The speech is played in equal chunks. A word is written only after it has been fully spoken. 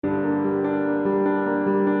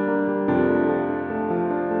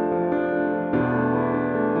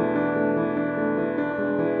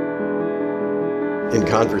In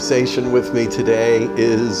conversation with me today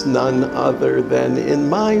is none other than, in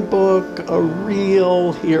my book, a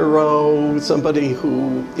real hero, somebody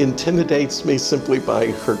who intimidates me simply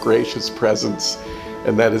by her gracious presence,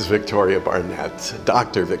 and that is Victoria Barnett,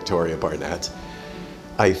 Dr. Victoria Barnett.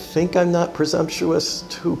 I think I'm not presumptuous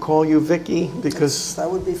to call you Vicky, because that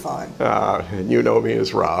would be fine. And you know me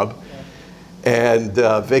as Rob. And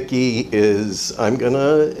Vicky is, I'm going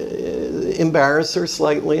to embarrass her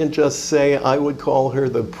slightly and just say I would call her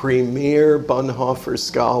the premier Bonhoeffer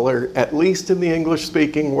scholar, at least in the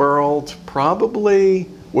English-speaking world, probably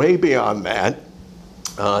way beyond that.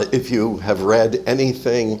 If you have read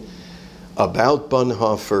anything about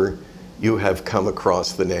Bonhoeffer, you have come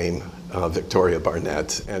across the name Victoria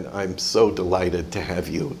Barnett, and I'm so delighted to have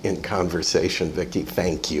you in conversation, Vicki.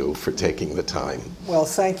 Thank you for taking the time. Well,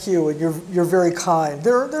 thank you, and you're very kind.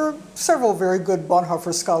 There are several very good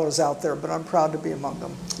Bonhoeffer scholars out there, but I'm proud to be among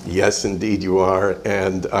them. Yes, indeed you are,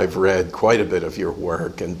 and I've read quite a bit of your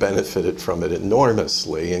work and benefited from it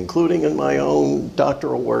enormously, including in my own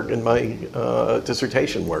doctoral work and my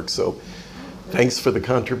dissertation work. So thanks for the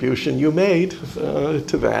contribution you made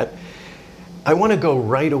to that. I want to go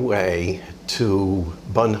right away to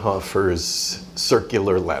Bonhoeffer's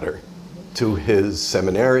circular letter to his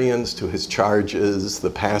seminarians, to his charges,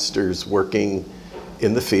 the pastors working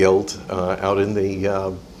in the field, out in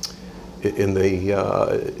the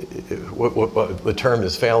term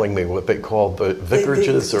is failing me, what they call the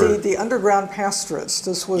vicarages the underground pastorates.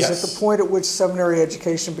 This was yes. At the point at which seminary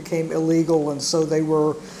education became illegal, and so they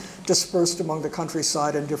were dispersed among the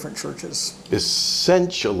countryside in different churches.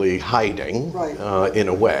 Essentially hiding, right. In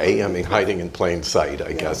a way. I mean, hiding in plain sight,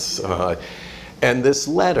 I guess. And this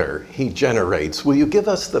letter he generates, will you give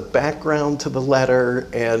us the background to the letter?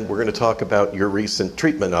 And we're going to talk about your recent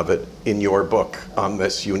treatment of it in your book on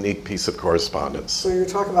this unique piece of correspondence. So you're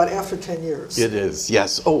talking about after 10 years. It is,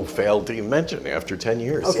 yes. Oh, failed to mention after 10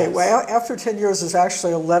 years. Okay, yes. Well, after 10 years is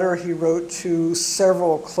actually a letter he wrote to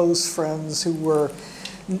several close friends who were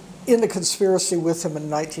in the conspiracy with him in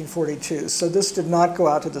 1942. So this did not go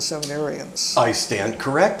out to the seminarians. I stand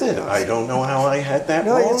corrected. I don't know how I had that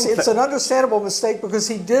no, wrong. It's an understandable mistake because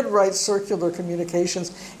he did write circular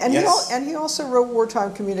communications. And, yes. he also wrote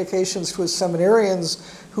wartime communications to his seminarians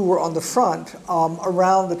who were on the front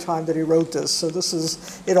around the time that he wrote this. So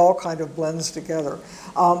it all kind of blends together.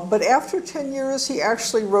 But after 10 years, he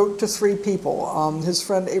actually wrote to three people. His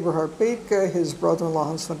friend Eberhard Bethge, his brother-in-law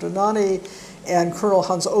Hans von Dohnanyi, and Colonel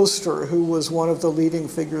Hans Oster, who was one of the leading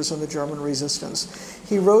figures in the German resistance.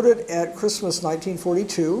 He wrote it at Christmas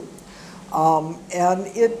 1942, and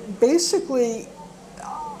it basically,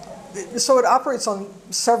 so it operates on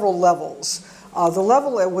several levels. The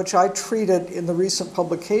level at which I treat it in the recent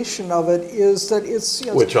publication of it is that it's...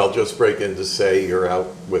 Which I'll just break in to say you're out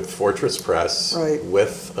with Fortress Press right.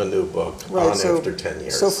 with a new book on After 10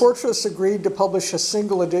 Years. So Fortress agreed to publish a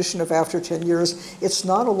single edition of After 10 Years. It's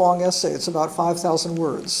not a long essay. It's about 5,000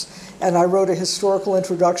 words. And I wrote a historical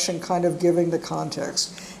introduction kind of giving the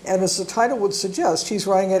context. And as the title would suggest, he's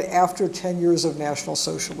writing it after 10 years of National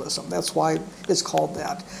Socialism. That's why it's called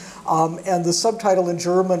that. And the subtitle in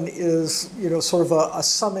German is, sort of a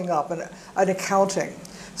summing up, an accounting.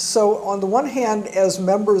 So on the one hand, as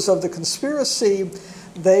members of the conspiracy,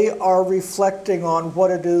 they are reflecting on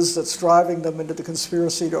what it is that's driving them into the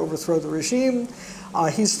conspiracy to overthrow the regime.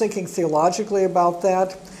 He's thinking theologically about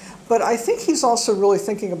that. But I think he's also really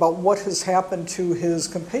thinking about what has happened to his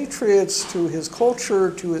compatriots, to his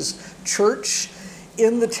culture, to his church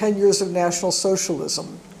in the 10 years of National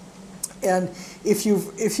Socialism. And if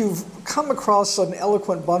you've come across an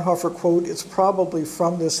eloquent Bonhoeffer quote, it's probably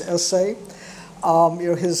from this essay.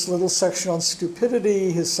 His little section on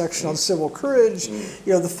stupidity, his section on civil courage,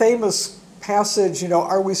 the famous passage,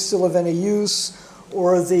 are we still of any use?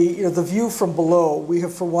 Or the view from below. We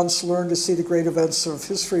have for once learned to see the great events of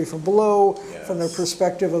history from below, yes. From the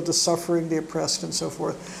perspective of the suffering, the oppressed, and so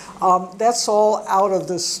forth. That's all out of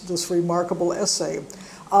this remarkable essay.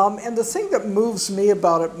 And the thing that moves me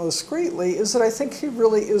about it most greatly is that I think he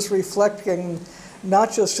really is reflecting,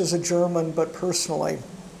 not just as a German, but personally,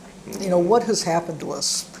 what has happened to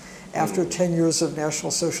us after 10 years of National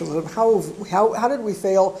Socialism? How did we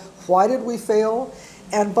fail? Why did we fail?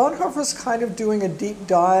 And Bonhoeffer's kind of doing a deep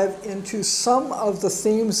dive into some of the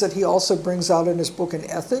themes that he also brings out in his book in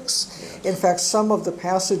Ethics. Yes. In fact, some of the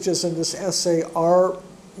passages in this essay are,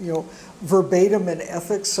 verbatim in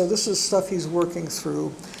Ethics. So this is stuff he's working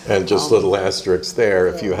through. And just little asterisks there.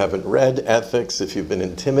 If you haven't read Ethics, if you've been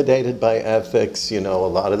intimidated by ethics, a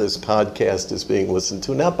lot of this podcast is being listened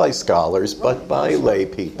to not by scholars, but by lay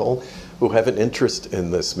people who have an interest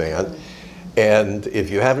in this man. And if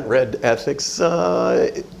you haven't read Ethics,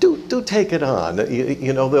 do take it on.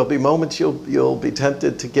 You know, there'll be moments you'll be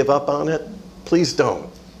tempted to give up on it. Please don't.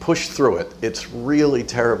 Push through it. It's really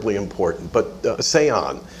terribly important. But say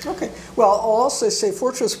on. Okay. Well, I'll also say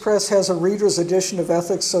Fortress Press has a reader's edition of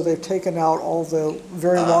Ethics, so they've taken out all the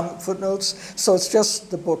very long footnotes. So it's just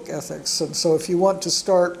the book Ethics. And so if you want to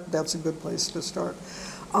start, that's a good place to start.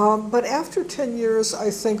 But after 10 years, I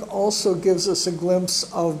think also gives us a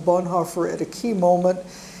glimpse of Bonhoeffer at a key moment.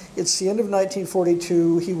 It's the end of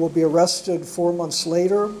 1942. He will be arrested 4 months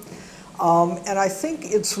later. And I think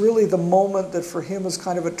it's really the moment that for him is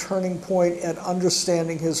kind of a turning point at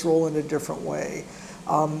understanding his role in a different way.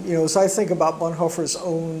 You know, as I think about Bonhoeffer's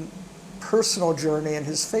own personal journey and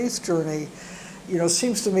his faith journey, you know, it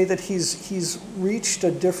seems to me that he's reached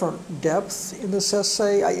a different depth in this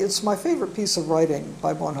essay. It's my favorite piece of writing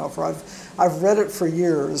by Bonhoeffer. I've read it for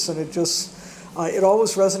years, and it just it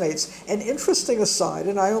always resonates. An interesting aside,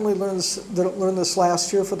 and I only learned this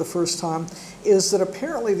last year for the first time, is that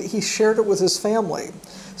apparently he shared it with his family.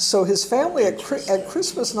 So his family at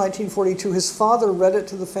Christmas 1942, his father read it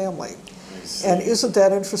to the family. And isn't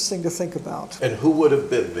that interesting to think about? And who would have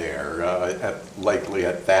been there, likely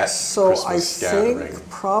at that Christmas gathering? So I think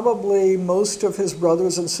probably most of his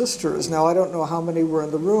brothers and sisters. Now, I don't know how many were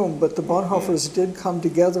in the room, but the Bonhoeffers did come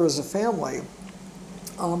together as a family.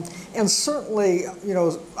 And certainly, you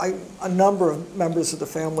know, a number of members of the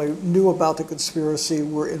family knew about the conspiracy,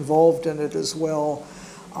 were involved in it as well.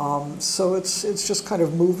 So it's just kind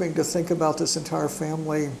of moving to think about this entire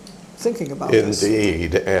family thinking about this.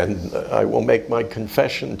 Indeed, and I will make my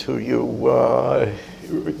confession to you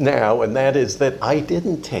now, and that is that I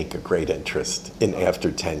didn't take a great interest in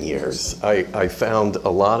After 10 Years. I found a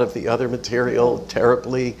lot of the other material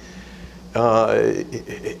terribly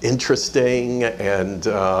interesting, and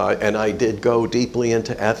I did go deeply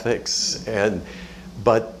into ethics,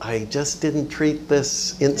 but I just didn't treat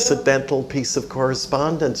this incidental piece of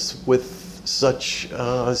correspondence with such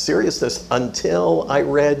seriousness until I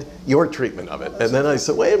read your treatment of it. And then I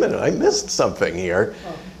said, wait a minute, I missed something here.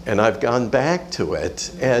 And I've gone back to it.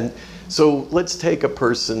 And so let's take a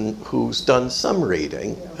person who's done some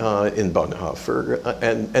reading in Bonhoeffer,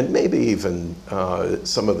 and maybe even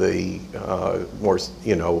some of the more,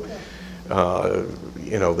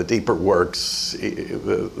 the deeper works,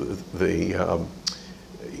 the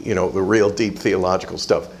real deep theological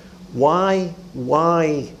stuff. Why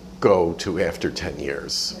go to After 10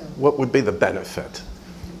 Years? What would be the benefit?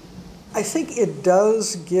 I think it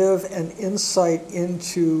does give an insight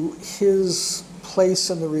into his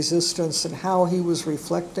place in the resistance and how he was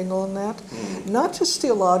reflecting on that, not just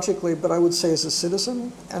theologically, but I would say as a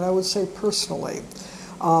citizen, and I would say personally.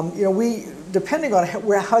 Depending on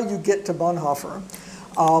how you get to Bonhoeffer,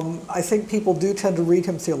 I think people do tend to read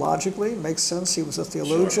him theologically. It makes sense. He was a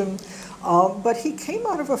theologian. Sure. But he came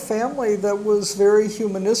out of a family that was very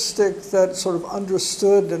humanistic, that sort of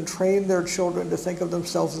understood and trained their children to think of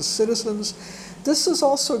themselves as citizens. This is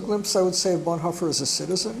also a glimpse, I would say, of Bonhoeffer as a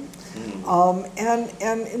citizen. And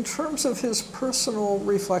in terms of his personal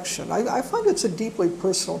reflection, I find it's a deeply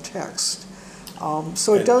personal text.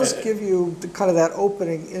 So it does give you kind of that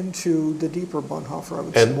opening into the deeper Bonhoeffer, I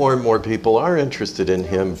would say. And more people are interested in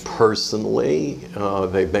him personally.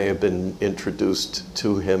 They may have been introduced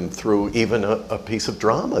to him through even a piece of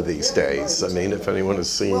drama these days. Right. I mean, if anyone has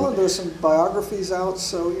seen... Well, and there's some biographies out,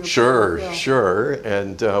 so... Sure.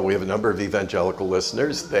 And we have a number of evangelical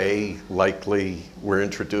listeners. They likely were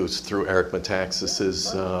introduced through Eric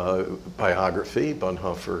Metaxas's biography,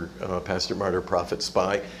 Bonhoeffer, Pastor, Martyr, Prophet,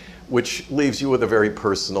 Spy, which leaves you with a very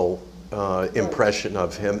personal impression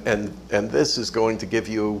of him, and this is going to give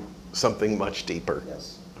you something much deeper.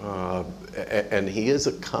 Yes. And he is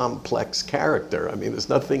a complex character. I mean, there's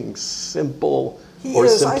nothing simple or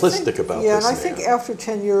simplistic about this. Yeah, and I think After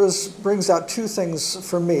 10 Years brings out two things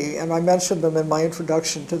for me, and I mentioned them in my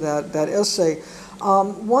introduction to that essay.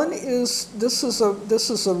 One is this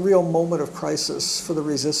is a real moment of crisis for the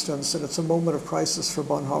resistance, and it's a moment of crisis for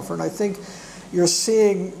Bonhoeffer, and I think you're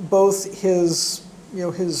seeing both his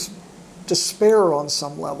despair on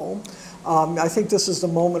some level. I think this is the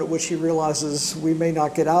moment at which he realizes we may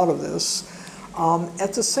not get out of this.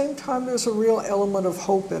 At the same time, there's a real element of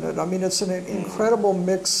hope in it. I mean, it's an incredible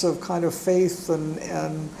mix of kind of faith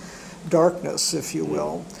and darkness, if you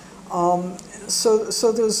will.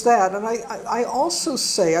 So there's that. And I also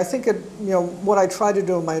say, I think what I tried to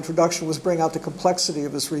do in my introduction was bring out the complexity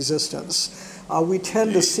of his resistance. We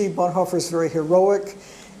tend to see Bonhoeffer as very heroic,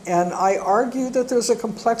 and I argue that there's a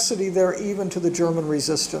complexity there even to the German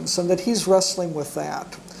resistance, and that he's wrestling with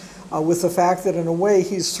that. with the fact that in a way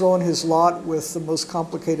he's thrown his lot with the most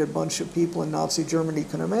complicated bunch of people in Nazi Germany you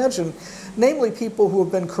can imagine, namely people who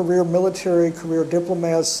have been career military, career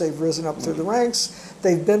diplomats, they've risen up through the ranks,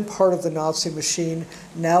 they've been part of the Nazi machine,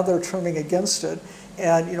 now they're turning against it.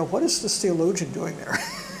 And, what is this theologian doing there?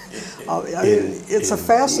 It's a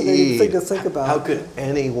fascinating thing to think about. How could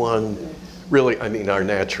anyone really, our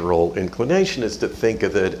natural inclination is to think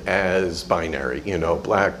of it as binary,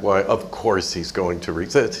 black, white. Of course he's going to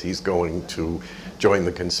resist, he's going to join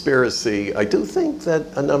the conspiracy. I do think that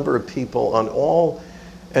a number of people on all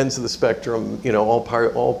ends of the spectrum,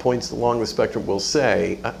 all points along the spectrum will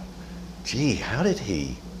say, gee, how did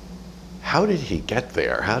he get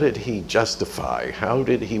there? How did he justify? How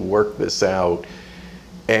did he work this out?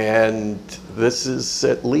 And this is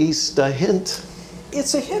at least a hint.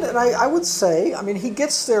 It's a hint, and I would say, he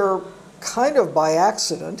gets there kind of by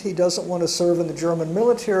accident. He doesn't want to serve in the German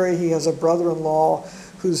military. He has a brother-in-law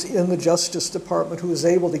who's in the Justice Department who is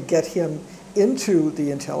able to get him into the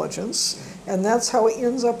intelligence, and that's how he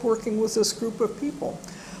ends up working with this group of people.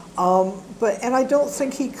 And I don't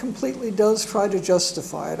think he completely does try to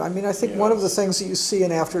justify it. I think one of the things that you see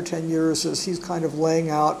in After 10 Years is he's kind of laying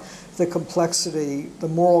out the complexity, the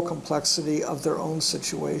moral complexity of their own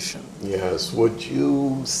situation. Yes. Would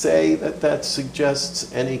you say that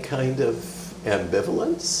suggests any kind of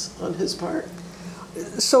ambivalence on his part?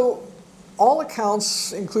 So all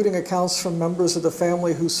accounts, including accounts from members of the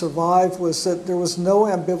family who survived, was that there was no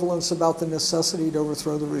ambivalence about the necessity to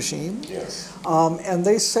overthrow the regime. Yes. And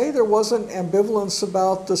they say there wasn't ambivalence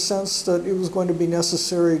about the sense that it was going to be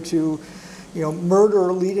necessary to,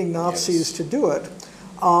 murder leading Nazis to do it.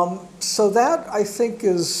 So that, I think,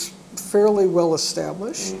 is fairly well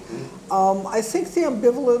established. Mm-hmm. I think the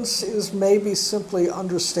ambivalence is maybe simply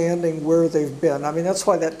understanding where they've been. That's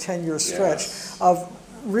why that 10-year stretch of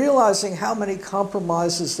realizing how many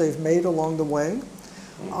compromises they've made along the way,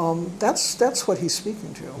 that's what he's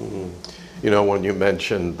speaking to. Mm-hmm. When you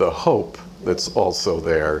mentioned the hope that's also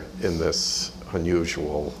there in this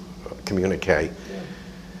unusual communique,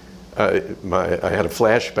 I had a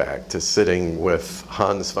flashback to sitting with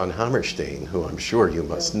Hans von Hammerstein, who I'm sure you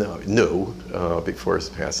must knew before his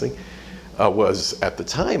passing. Was at the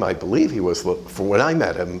time, I believe he was, for when I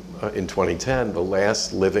met him in 2010, the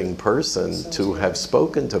last living person to have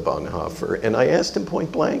spoken to Bonhoeffer. And I asked him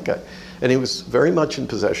point blank, and he was very much in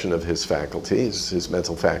possession of his faculties, his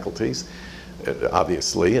mental faculties,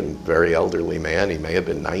 obviously, and very elderly man. He may have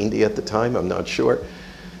been 90 at the time, I'm not sure.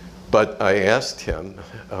 But I asked him,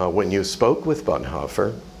 when you spoke with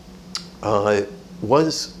Bonhoeffer,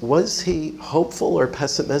 was he hopeful or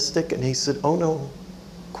pessimistic? And he said, oh no,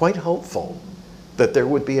 quite hopeful that there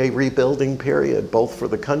would be a rebuilding period, both for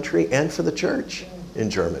the country and for the church in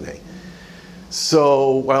Germany.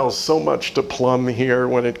 So, while so much to plumb here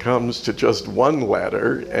when it comes to just one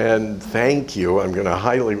letter, and thank you, I'm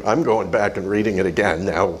going back and reading it again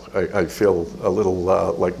now. I feel a little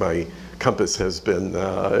like my compass has been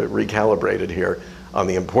recalibrated here on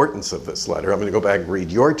the importance of this letter. I'm going to go back and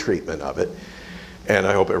read your treatment of it. And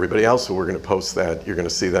I hope everybody else, who we're going to post that, you're going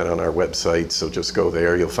to see that on our website. So just go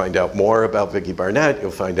there. You'll find out more about Vicki Barnett.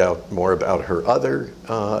 You'll find out more about her other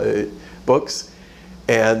books,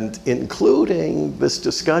 and including this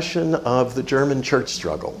discussion of the German church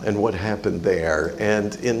struggle and what happened there.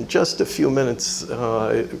 And in just a few minutes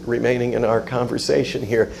remaining in our conversation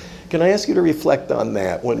here, can I ask you to reflect on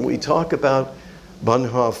that? When we talk about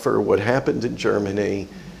Bonhoeffer, what happened in Germany,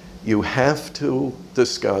 you have to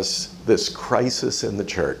discuss this crisis in the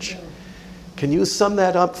church. Can you sum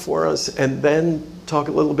that up for us and then talk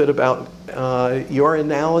a little bit about your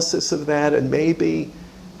analysis of that, and maybe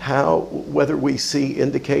whether we see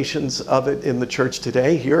indications of it in the church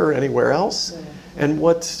today, here or anywhere else, and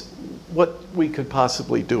what we could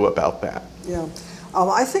possibly do about that? Yeah.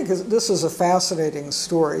 I think this is a fascinating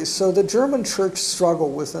story. So the German church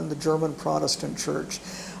struggle within the German Protestant church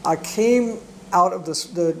came out of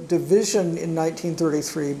the division in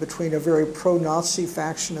 1933 between a very pro-Nazi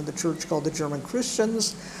faction in the church called the German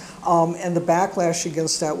Christians, and the backlash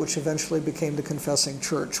against that, which eventually became the Confessing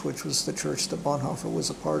Church, which was the church that Bonhoeffer was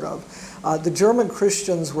a part of. The German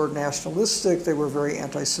Christians were nationalistic, they were very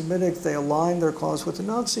anti-Semitic, they aligned their cause with the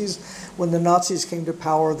Nazis. When the Nazis came to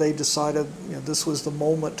power, they decided this was the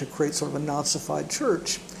moment to create sort of a Nazified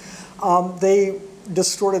church. They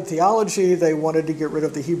distorted theology. They wanted to get rid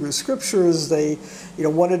of the Hebrew scriptures. They,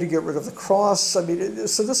 wanted to get rid of the cross. So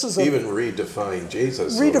this is even redefine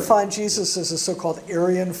Jesus. Redefine Jesus as a so-called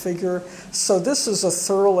Aryan figure. So this is a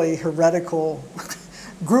thoroughly heretical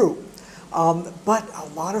group. But a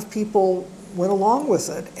lot of people went along with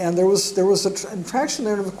it. And there was a traction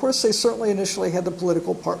there. And of course, they certainly initially had the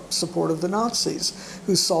political support of the Nazis,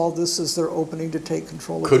 who saw this as their opening to take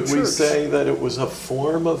control of the church. Could we say that it was a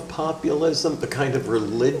form of populism, the kind of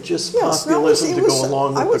religious populism to go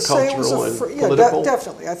along with the cultural and political?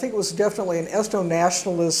 Definitely. I think it was definitely an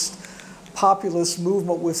ethno-nationalist, populist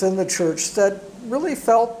movement within the church that really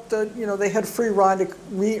felt that they had free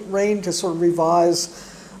rein to sort of revise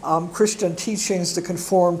Christian teachings to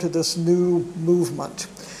conform to this new movement.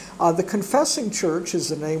 The Confessing Church, as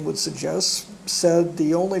the name would suggest, said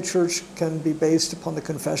the only church can be based upon the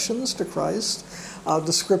confessions to Christ,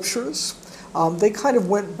 the scriptures. They kind of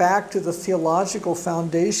went back to the theological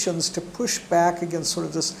foundations to push back against sort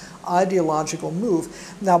of this ideological move.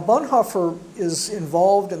 Now, Bonhoeffer is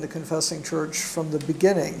involved in the Confessing Church from the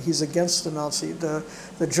beginning. He's against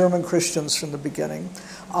the German Christians from the beginning,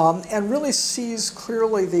 and really sees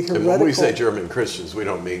clearly the heretical... And when we say German Christians, we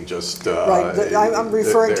don't mean just... right, I'm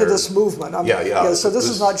referring to this movement. So this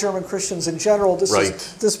is not German Christians in general. This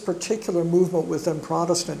is this particular movement within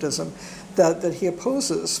Protestantism that he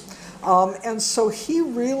opposes. And so he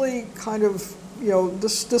really kind of,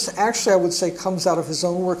 this actually I would say comes out of his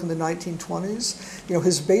own work in the 1920s,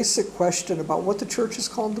 his basic question about what the church is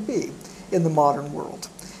called to be in the modern world.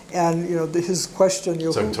 And, his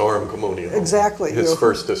question, Sanctorum Communium. Exactly. His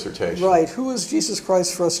first dissertation. Right. Who is Jesus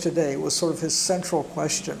Christ for us today was sort of his central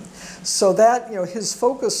question. So that, his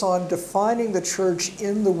focus on defining the church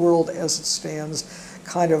in the world as it stands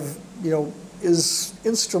kind of, is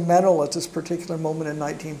instrumental at this particular moment in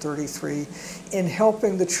 1933 in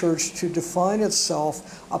helping the church to define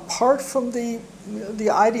itself apart from the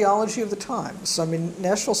ideology of the times. I mean,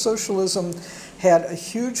 National Socialism had a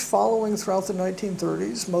huge following throughout the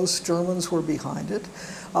 1930s. Most Germans were behind it.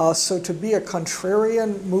 So to be a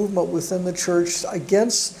contrarian movement within the church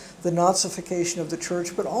against the Nazification of the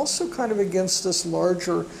church, but also kind of against this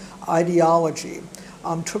larger ideology,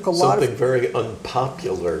 took a lot of... Something very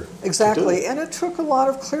unpopular. Exactly, and it took a lot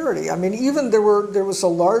of clarity. I mean, even there was a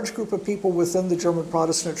large group of people within the German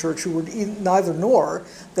Protestant church who were neither nor.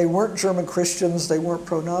 They weren't German Christians, they weren't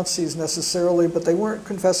pro-Nazis necessarily, but they weren't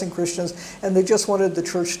confessing Christians, and they just wanted the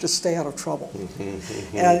church to stay out of trouble.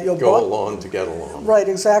 And go along to get along. Right,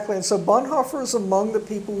 exactly. And so Bonhoeffer is among the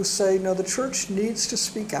people who say, no, the church needs to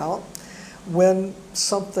speak out when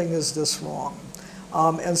something is this wrong.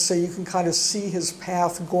 And so you can kind of see his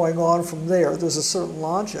path going on from there. There's a certain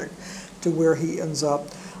logic to where he ends up.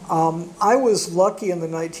 I was lucky in the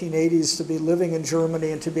 1980s to be living in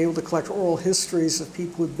Germany and to be able to collect oral histories of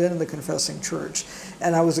people who'd been in the Confessing Church.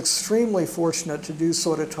 And I was extremely fortunate to do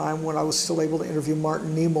so at a time when I was still able to interview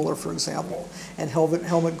Martin Niemöller, for example, and Helmut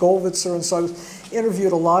Gollwitzer. And so I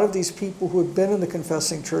interviewed a lot of these people who had been in the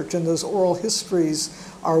Confessing Church, and those oral histories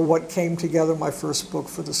are what came together my first book,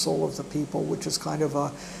 For the Soul of the People, which is kind of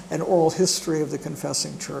an oral history of the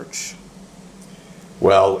Confessing Church.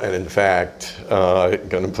 Well, and in fact,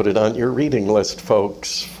 going to put it on your reading list,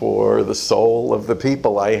 folks, For the Soul of the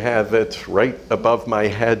People. I have it right above my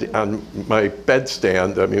head on my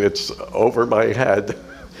bedstand. I mean, it's over my head.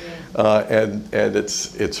 And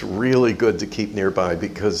it's really good to keep nearby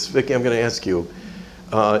because, Vicki, I'm going to ask you,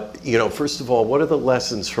 first of all, what are the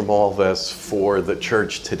lessons from all this for the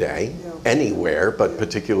church today, anywhere, but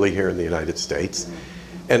particularly here in the United States?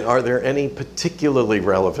 And are there any particularly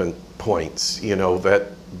relevant points, that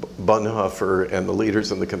Bonhoeffer and the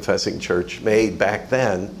leaders in the Confessing Church made back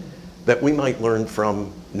then that we might learn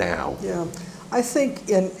from now? Yeah, I think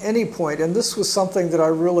in any point, and this was something that I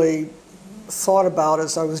really thought about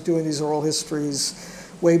as I was doing these oral histories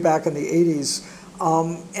way back in the 80s,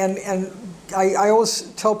 and I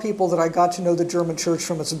always tell people that I got to know the German church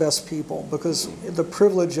from its best people because the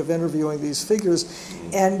privilege of interviewing these figures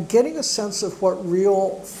and getting a sense of what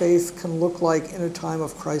real faith can look like in a time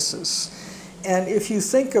of crisis. And if you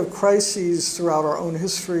think of crises throughout our own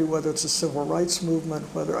history, whether it's a civil rights movement,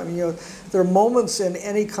 there are moments in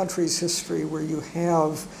any country's history where you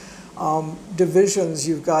have divisions,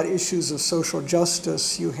 you've got issues of social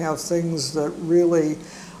justice, you have things that really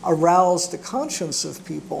arouse the conscience of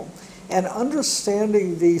people. And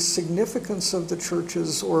understanding the significance of the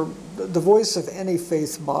churches, or the voice of any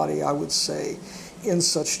faith body, I would say, in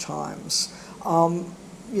such times.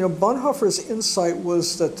 Bonhoeffer's insight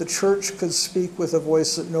was that the church could speak with a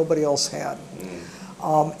voice that nobody else had.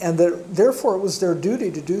 And that therefore it was their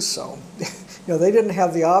duty to do so. They didn't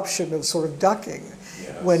have the option of sort of ducking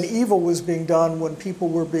when evil was being done, when people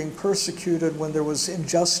were being persecuted, when there was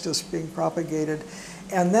injustice being propagated.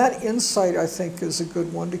 And that insight, I think, is a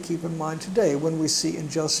good one to keep in mind today when we see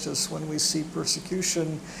injustice, when we see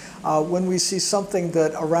persecution, when we see something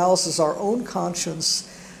that arouses our own conscience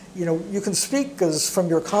you can speak as from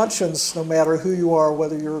your conscience, no matter who you are,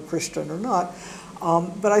 whether you're a Christian or not.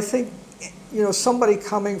 But I think, somebody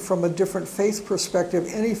coming from a different faith perspective,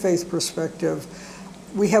 any faith perspective,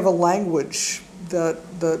 we have a language that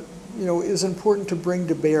is important to bring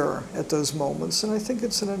to bear at those moments, and I think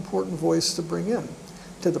it's an important voice to bring in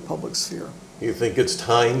to the public sphere. You think it's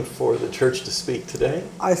time for the church to speak today?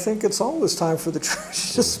 I think it's always time for the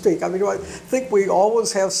church to speak. I mean, I think we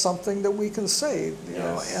always have something that we can say,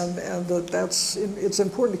 and it's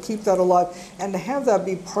important to keep that alive and to have that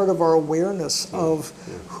be part of our awareness of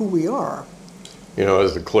who we are.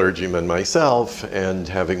 As a clergyman myself, and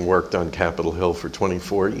having worked on Capitol Hill for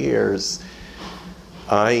 24 years,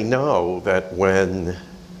 I know that when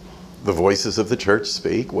the voices of the church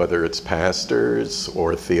speak, whether it's pastors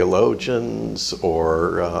or theologians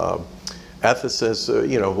or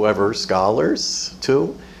ethicists, whoever, scholars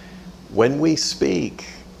too, when we speak,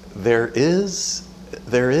 there is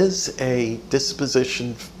a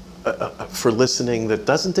disposition for listening that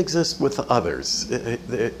doesn't exist with others.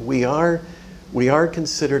 We are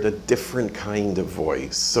considered a different kind of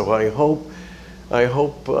voice. So I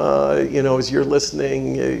hope, as you're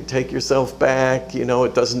listening, you take yourself back.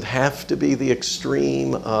 It doesn't have to be the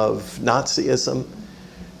extreme of Nazism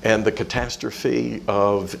and the catastrophe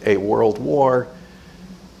of a world war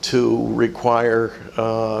to require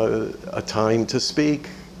a time to speak.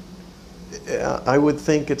 I would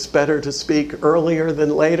think it's better to speak earlier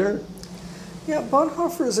than later. Yeah,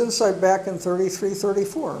 Bonhoeffer's insight back in 33,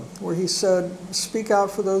 34, where he said, speak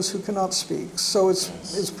out for those who cannot speak. So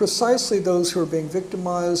it's precisely those who are being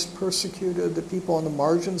victimized, persecuted, the people on the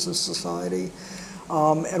margins of society.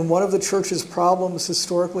 And one of the church's problems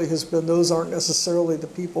historically has been those aren't necessarily the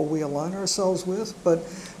people we align ourselves with,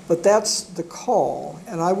 but that's the call.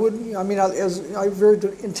 And I very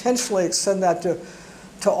intentionally extend that to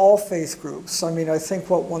all faith groups. I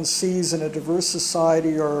think what one sees in a diverse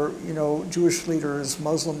society are, Jewish leaders,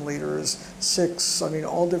 Muslim leaders, Sikhs,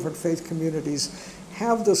 all different faith communities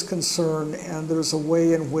have this concern, and there's a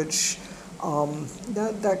way in which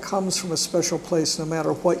that comes from a special place, no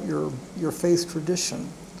matter what your faith tradition.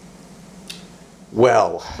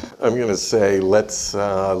 Well, I'm going to say let's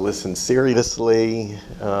listen seriously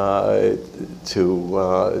to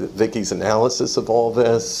Vicki's analysis of all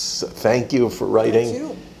this. Thank you for writing. Thank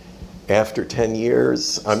you. After 10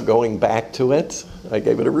 years, I'm going back to it. I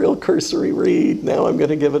gave it a real cursory read. Now I'm going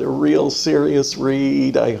to give it a real serious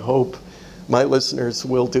read. I hope my listeners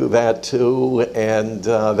will do that too. And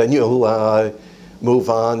then you'll move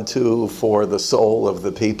on to For the Soul of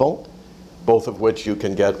the People, both of which you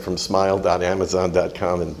can get from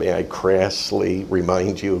smile.amazon.com. And may I crassly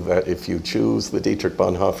remind you that if you choose the Dietrich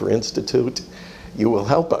Bonhoeffer Institute, you will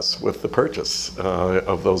help us with the purchase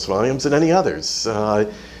of those volumes and any others.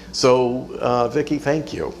 So, Vicki,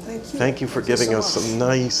 thank you. Thank you. Thank you for Thank you giving so us much. some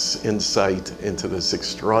nice insight into this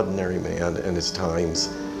extraordinary man and his times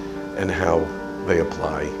and how they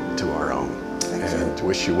apply to our own. Thank and you.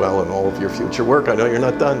 wish you well in all of your future work. I know you're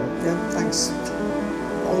not done. Yeah, thanks.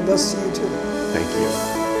 All the best to you too. Thank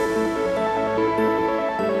you.